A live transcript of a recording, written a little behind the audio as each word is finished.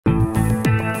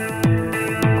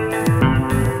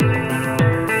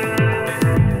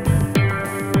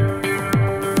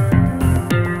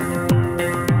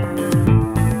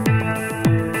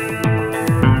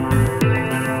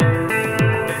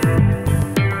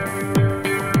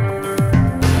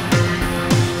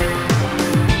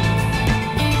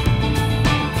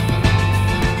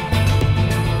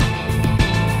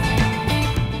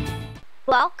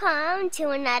to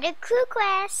another crew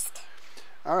quest.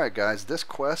 Alright guys, this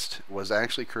quest was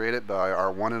actually created by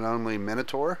our one and only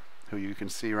Minotaur, who you can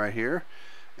see right here.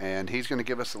 And he's going to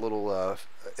give us a little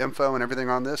info and everything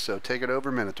on this, so take it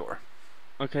over, Minotaur.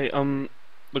 Okay,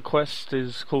 the quest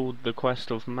is called the Quest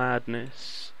of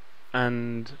Madness,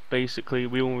 and basically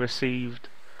we all received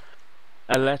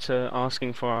a letter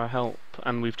asking for our help,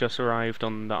 and we've just arrived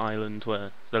on the island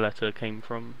where the letter came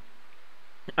from.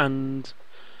 And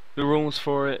the rules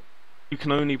for it, you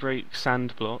can only break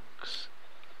sand blocks,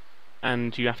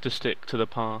 and you have to stick to the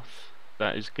path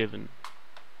that is given.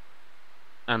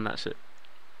 And that's it.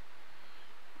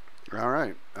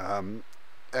 Alright,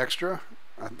 Extra,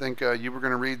 I think you were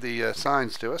going to read the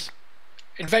signs to us.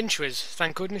 Adventurers,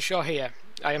 thank goodness you're here.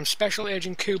 I am Special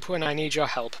Agent Cooper and I need your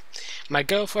help. My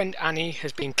girlfriend Annie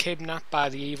has been kidnapped by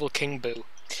the evil King Boo.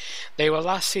 They were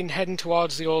last seen heading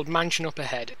towards the old mansion up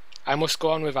ahead. I must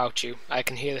go on without you. I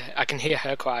can hear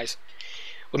her cries.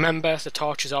 Remember, the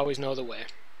torches always know the way.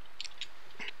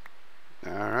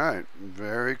 Alright,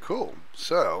 very cool.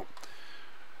 So,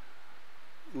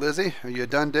 Lizzie, are you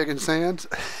done digging sand?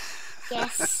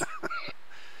 Yes.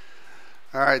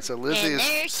 Alright, so Lizzie and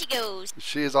there she goes.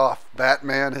 She is off.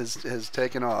 Batman has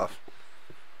taken off.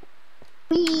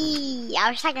 Whee!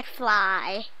 I wish I could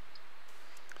fly.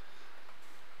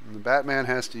 And the Batman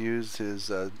has to use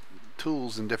his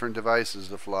tools and different devices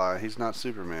to fly. He's not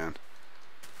Superman.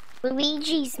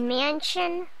 Luigi's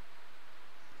Mansion?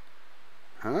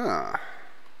 Huh.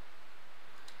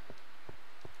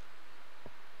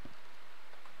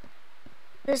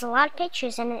 There's a lot of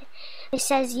pictures in it. It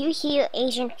says you hear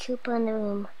Agent Cooper in the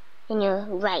room, and you're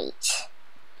right.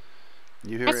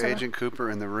 You hear Agent Cooper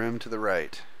in the room to the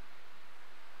right.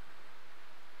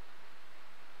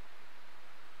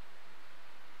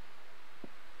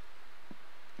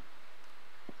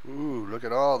 Ooh, look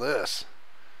at all this.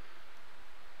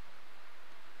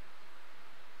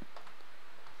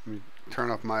 Let me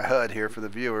turn off my HUD here for the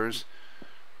viewers.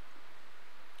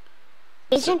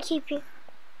 Agent Cooper.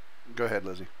 Go ahead,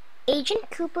 Lizzie. Agent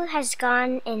Cooper has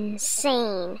gone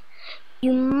insane.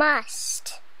 You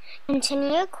must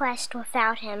continue your quest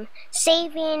without him.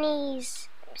 Save Annie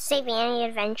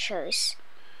adventures.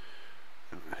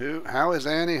 How is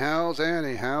Annie? How's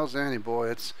Annie? How's Annie? Boy,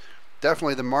 it's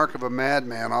definitely the mark of a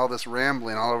madman, all this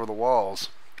rambling all over the walls.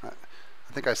 I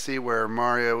think I see where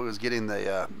Mario is getting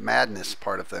the madness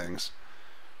part of things.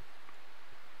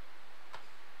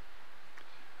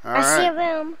 I see a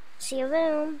room. See a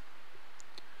room.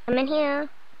 I'm in here.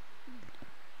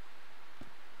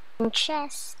 In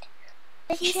chest.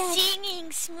 He's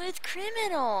singing Smooth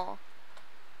Criminal.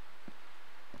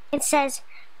 It says,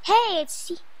 "Hey,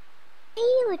 it's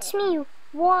me,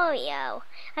 Wario.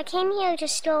 I came here to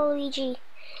steal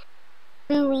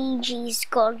Luigi's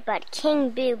gold, but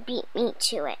King Boo beat me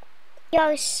to it.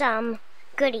 Here's some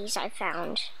goodies I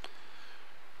found."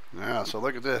 Yeah, so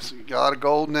look at this. You got a lot of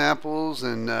golden apples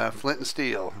and flint and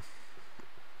steel.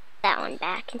 That one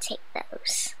back and take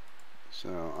those.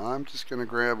 So I'm just going to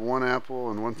grab one apple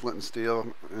and one flint and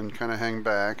steel and kind of hang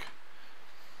back.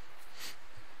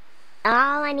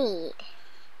 All I need.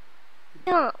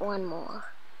 I want one more.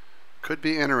 Could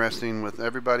be interesting with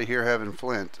everybody here having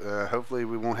flint. Hopefully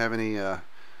we won't have any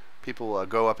people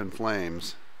go up in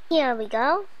flames. Here we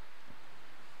go.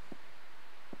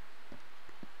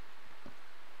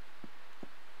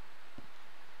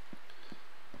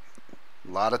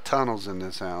 A lot of tunnels in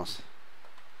this house.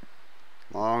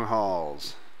 Long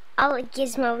halls. I'll let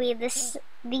Gizmo read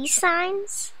these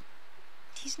signs.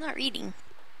 He's not reading.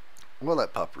 We'll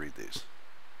let Pup read these.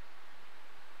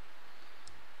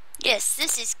 Yes,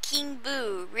 this is King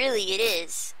Boo. Really, it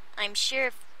is. I'm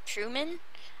Sheriff Truman.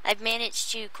 I've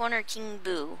managed to corner King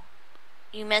Boo.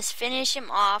 You must finish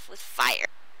him off with fire.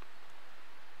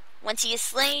 Once he is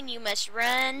slain, you must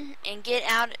run and get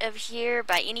out of here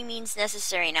by any means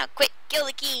necessary. Now, quick, kill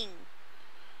the king.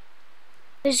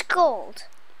 There's gold.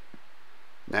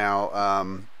 Now,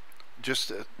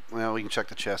 well, we can check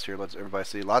the chest here. Let's everybody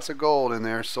see. Lots of gold in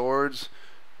there. Swords,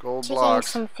 gold blocks.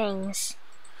 Some things.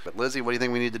 But Lizzie, what do you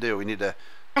think we need to do? We need to...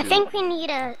 I think we need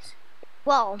to,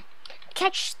 well,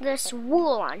 catch this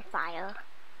wool on fire.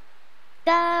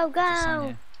 Go,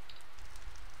 go.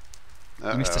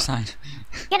 You missed a sign.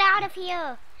 Get out of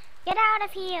here. Get out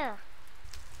of here.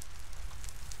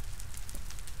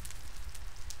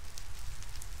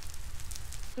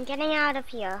 I'm getting out of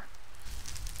here.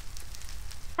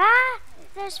 Ah!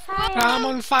 There's fire. I'm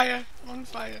on fire. I'm on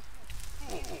fire.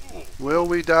 Will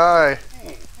we die?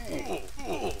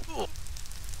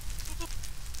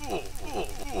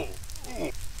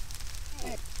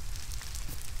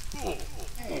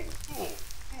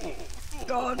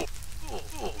 God.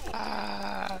 Ah.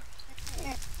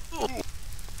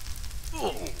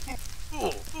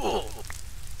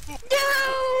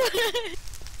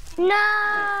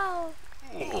 No!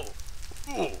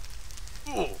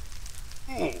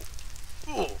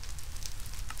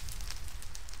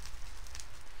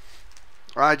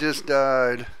 I just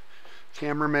died.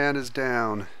 Cameraman is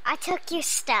down. I took your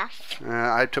stuff.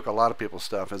 I took a lot of people's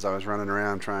stuff as I was running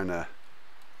around trying to...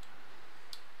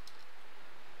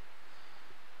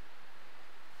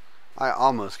 I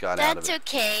almost got out of it. That's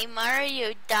okay.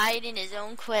 Mario died in his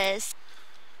own quest.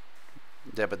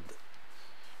 Yeah, but...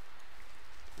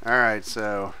 Alright,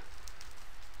 so...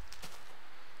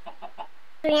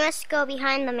 We must go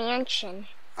behind the mansion.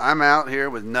 I'm out here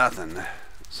with nothing.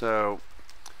 So...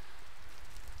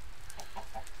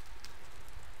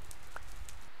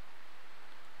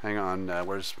 Hang on,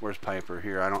 where's Piper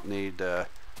here? I don't need, No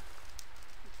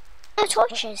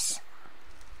torches.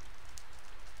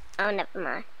 Oh, never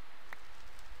mind.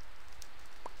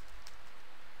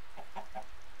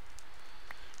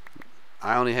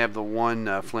 I only have the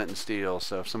one flint and steel,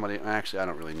 so if somebody... Actually, I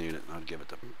don't really need it. I'll give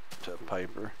it to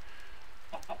Piper.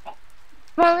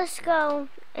 Well, let's go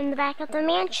in the back of the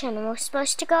mansion. We're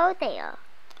supposed to go there.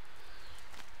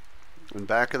 In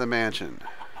back of the mansion.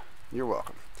 You're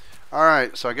welcome.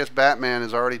 Alright, so I guess Batman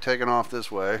is already taken off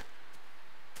this way.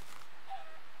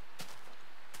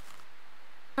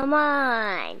 Come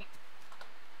on.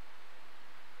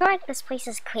 Not like this place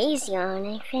is crazy or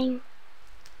anything.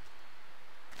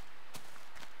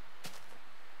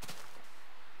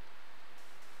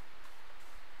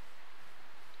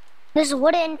 There's a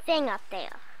wooden thing up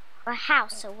there. Or a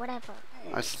house or whatever.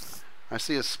 I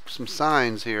see some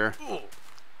signs here.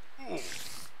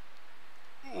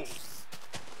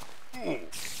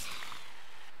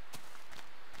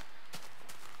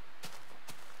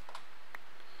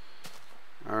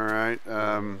 Alright,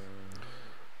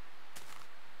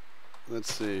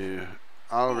 let's see.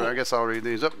 I guess I'll read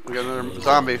these. Oh, we got another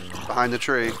zombie behind the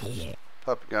tree.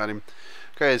 Pup got him.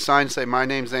 Okay, the signs say, "My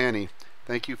name's Annie.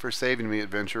 Thank you for saving me,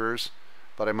 adventurers.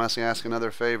 But I must ask another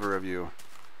favor of you.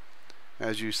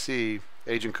 As you see,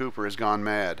 Agent Cooper has gone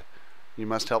mad. You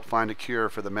must help find a cure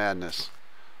for the madness.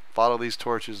 Follow these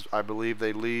torches. I believe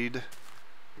they lead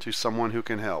to someone who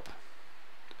can help."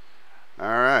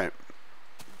 Alright.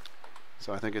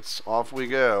 So I think it's off we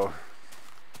go.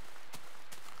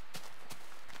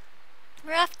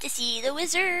 We're off to see the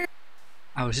wizard.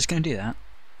 I was just going to do that.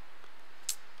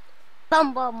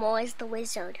 Bumblebee is the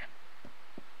wizard.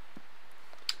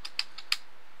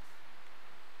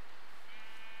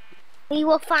 We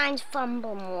will find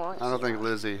Fumblemore. I don't think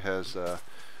Lizzie has, I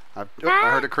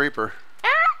heard a creeper.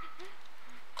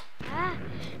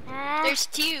 There's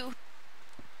two.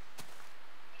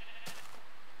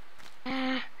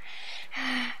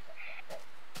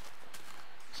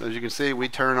 So as you can see, we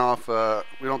turn off,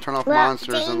 we don't turn off Look,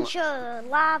 monsters. danger,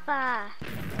 lava.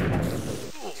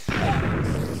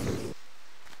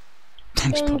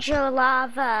 Thanks, Danger,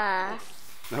 lava.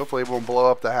 Hopefully it won't blow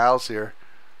up the house here.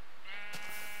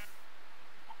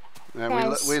 Yeah,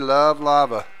 Yes. we love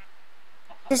lava.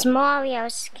 This is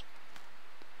Mario's.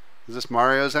 Is this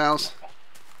Mario's house?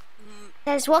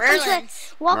 Says,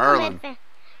 Merlin's.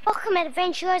 welcome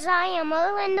adventurers, I am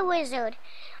Merlin the Wizard.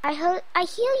 I hear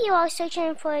you are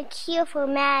searching for a cure for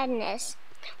madness.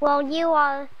 Well, you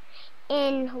are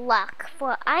in luck,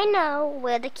 for I know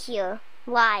where the cure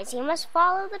lies. You must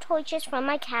follow the torches from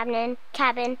my cabin,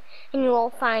 and you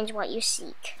will find what you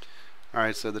seek.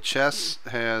 Alright, so the chest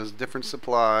has different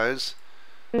supplies.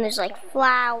 And there's like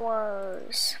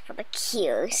flowers for the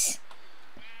cures.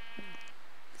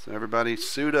 So everybody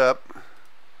suit up.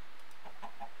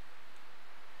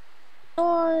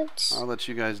 Swords. I'll let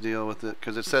you guys deal with it,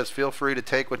 because it says feel free to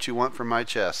take what you want from my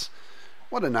chest.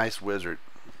 What a nice wizard.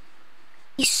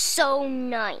 He's so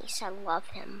nice. I love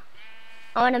him.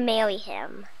 I want to marry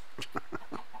him.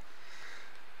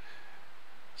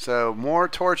 So more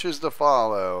torches to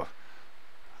follow.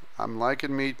 I'm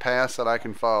liking me paths that I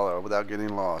can follow without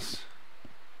getting lost.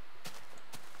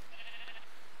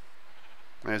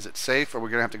 Is it safe, or are we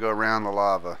going to have to go around the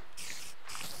lava?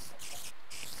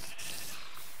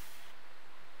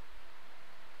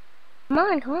 Come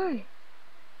on, come on.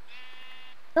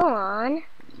 Go on.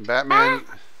 Batman...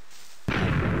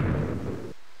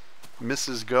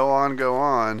 Mrs. Go On, Go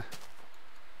On.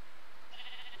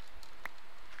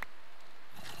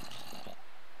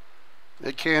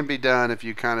 It can be done if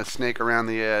you kind of snake around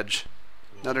the edge.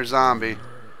 Another zombie.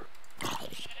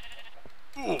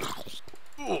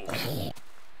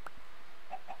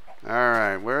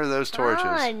 Alright, where are those torches?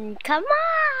 Come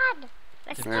on.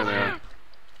 Let's There they are.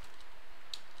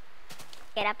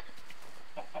 Get up.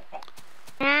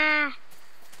 Ah.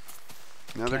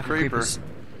 Another Careful, creeper. creepers.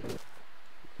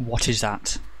 What is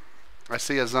that? I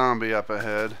see a zombie up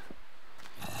ahead.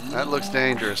 That looks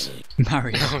dangerous.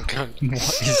 Mario, Oh god. what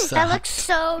is That that? looks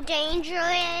so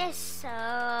dangerous.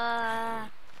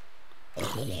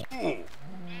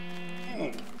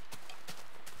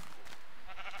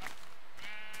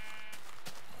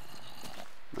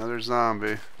 Another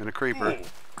zombie and a creeper.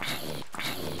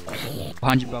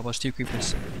 Behind you, Barbos, 2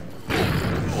 creepers.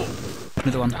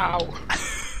 Another one. Ow.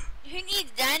 Who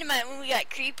needs dynamite when we got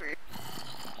creeper?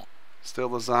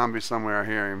 Still a zombie somewhere. I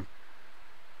hear him.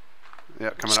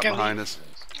 Yep, coming Skelly. up behind us.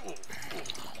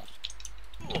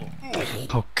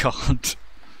 Oh god.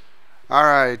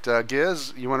 Alright,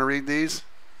 Giz, you want to read these?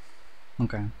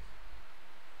 Okay.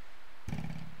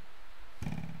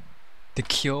 The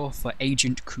cure for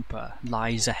Agent Cooper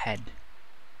lies ahead.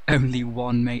 Only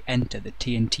one may enter the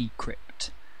TNT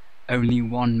crypt. Only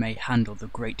one may handle the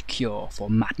great cure for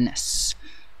madness.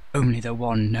 Only the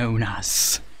one known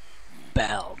as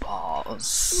Bell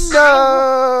Balls.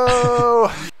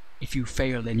 No! If you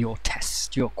fail in your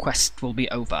test, your quest will be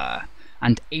over,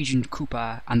 and Agent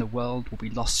Cooper and the world will be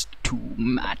lost to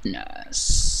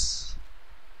madness.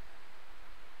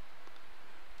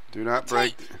 Do not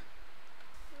break.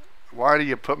 Why do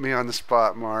you put me on the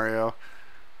spot, Mario?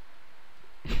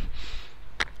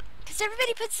 Because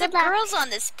everybody puts the Good luck. girls on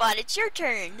this spot. It's your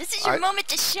turn. This is your moment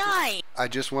to shine. I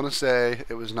just want to say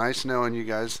it was nice knowing you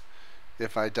guys.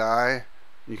 If I die,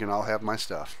 you can all have my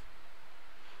stuff.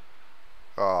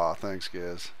 Aw, thanks,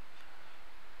 Giz.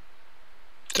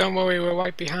 Don't worry, we're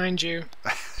right behind you.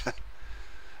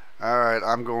 Alright,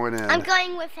 I'm going in. I'm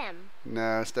going with him.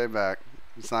 No, stay back.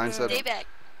 The sign said Stay back.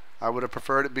 I would have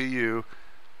preferred it be you.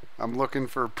 I'm looking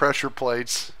for pressure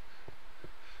plates.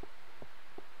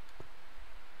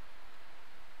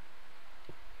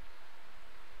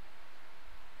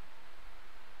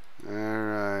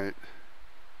 Alright.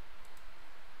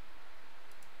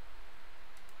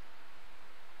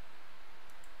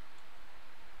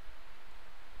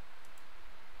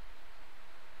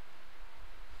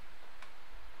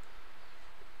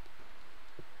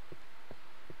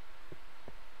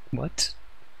 What?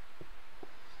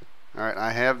 Alright,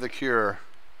 I have the cure.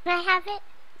 Can I have it?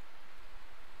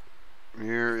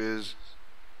 Here is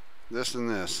this and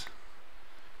this.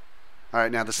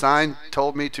 Alright, now the sign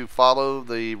told me to follow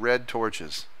the red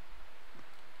torches.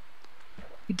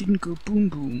 It didn't go boom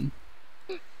boom.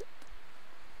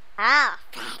 Ah.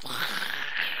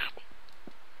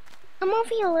 Come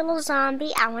over, you little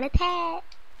zombie. I want a pet.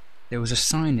 There was a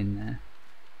sign in there.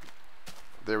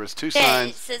 There was 2 Yeah,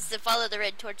 it signs. says to follow the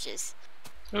red torches.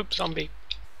 Oops, zombie.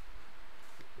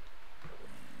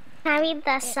 Can I read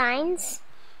the signs?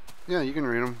 Yeah, you can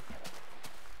read them.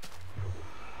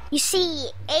 You see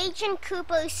Agent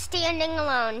Cooper standing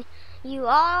alone. You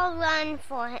all run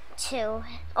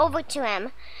over to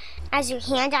him. As you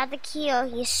hand out the key,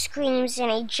 he screams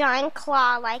and a giant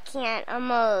claw-like hand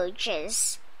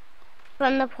emerges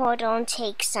from the portal and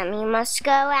takes him. You must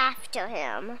go after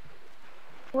him.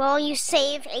 Will you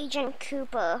save Agent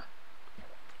Cooper?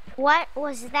 What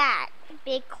was that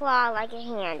big claw-like a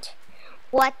hand?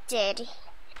 Why did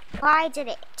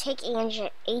it take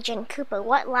Agent Cooper?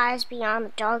 What lies beyond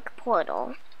the dark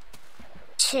portal?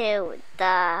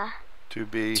 To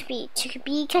be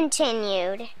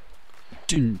continued.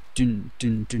 Dun, dun,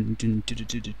 dun, dun, dun, dun, dun,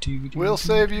 dun, dun, dun, We'll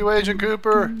save you, Agent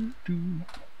Cooper.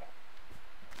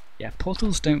 Yeah,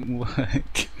 portals don't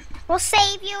work. We'll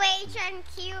save you, Agent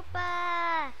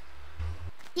Cooper.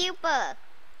 Cooper.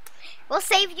 We'll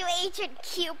save you, Agent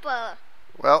Cooper.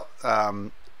 Well,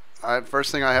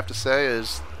 first thing I have to say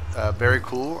is very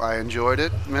cool. I enjoyed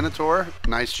it, Minotaur.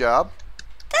 Nice job.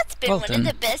 That's been Well one done. of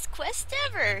the best quests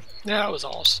ever. Yeah, that was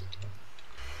awesome.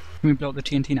 Can we blow up the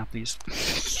TNT now, please?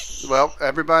 Well,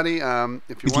 everybody, if you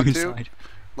With want you to, inside.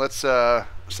 let's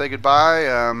say goodbye.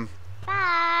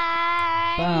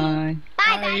 Bye. Bye.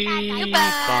 Bye. Bye. Bye. Bye. Goodbye.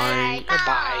 Bye.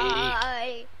 Goodbye.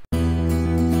 Bye.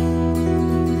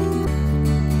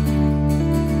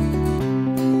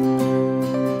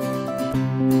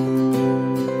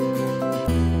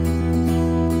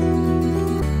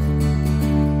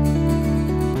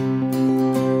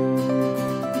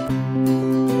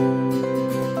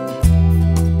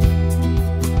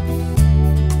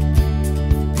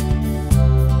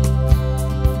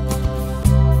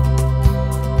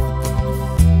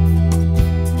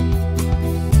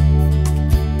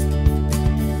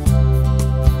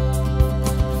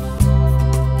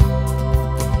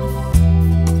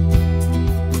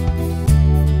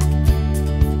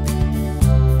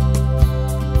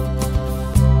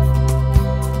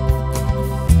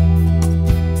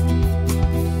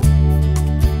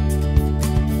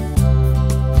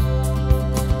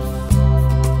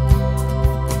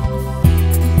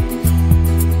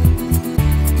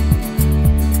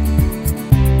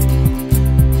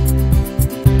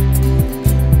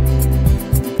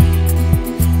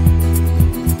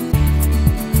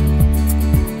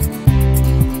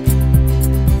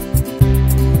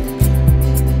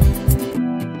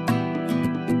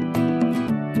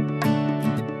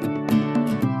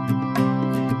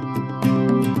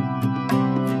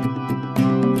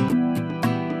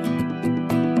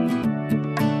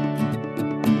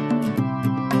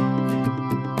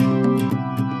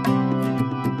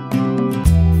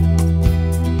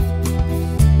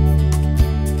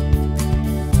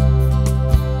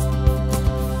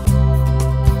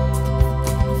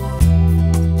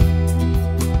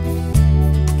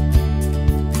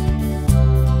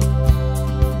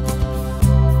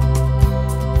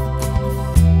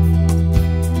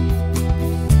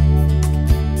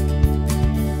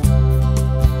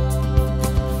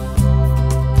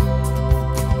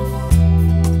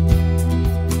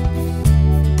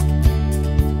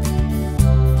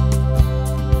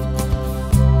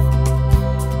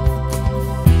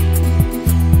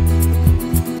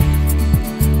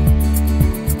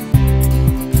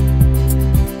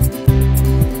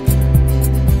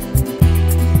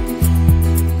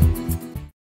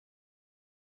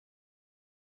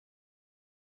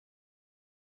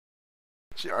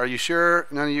 Are you sure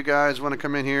none of you guys want to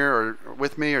come in here or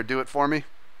with me or do it for me?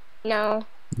 No.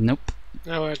 Nope.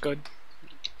 No, we're good.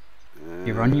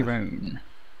 You're on your own.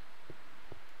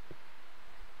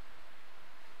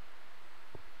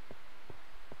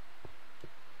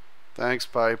 Thanks,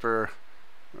 Piper.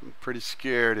 I'm pretty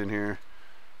scared in here.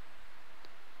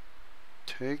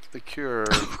 Take the cure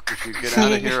if you get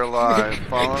out of here alive.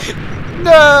 Follow.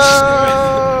 No!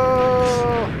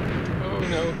 Oh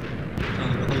no.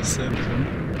 Oh, the whole server's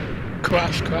on.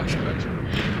 Crash, crash, crash.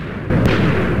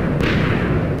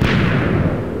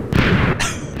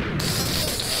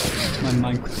 My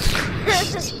mind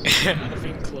crashed. I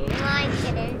think close. Mine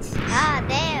didn't. Ah,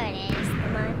 there it is. The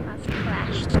Minecraft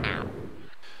crashed now.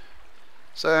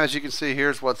 So as you can see,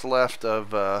 here's what's left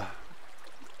of the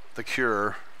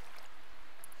cure.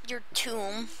 Your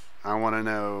tomb. I want to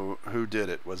know who did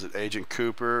it. Was it Agent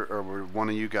Cooper or were one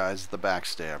of you guys the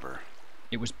backstabber?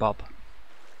 It was Bob.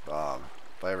 Bob.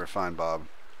 If I ever find Bob,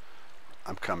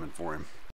 I'm coming for him.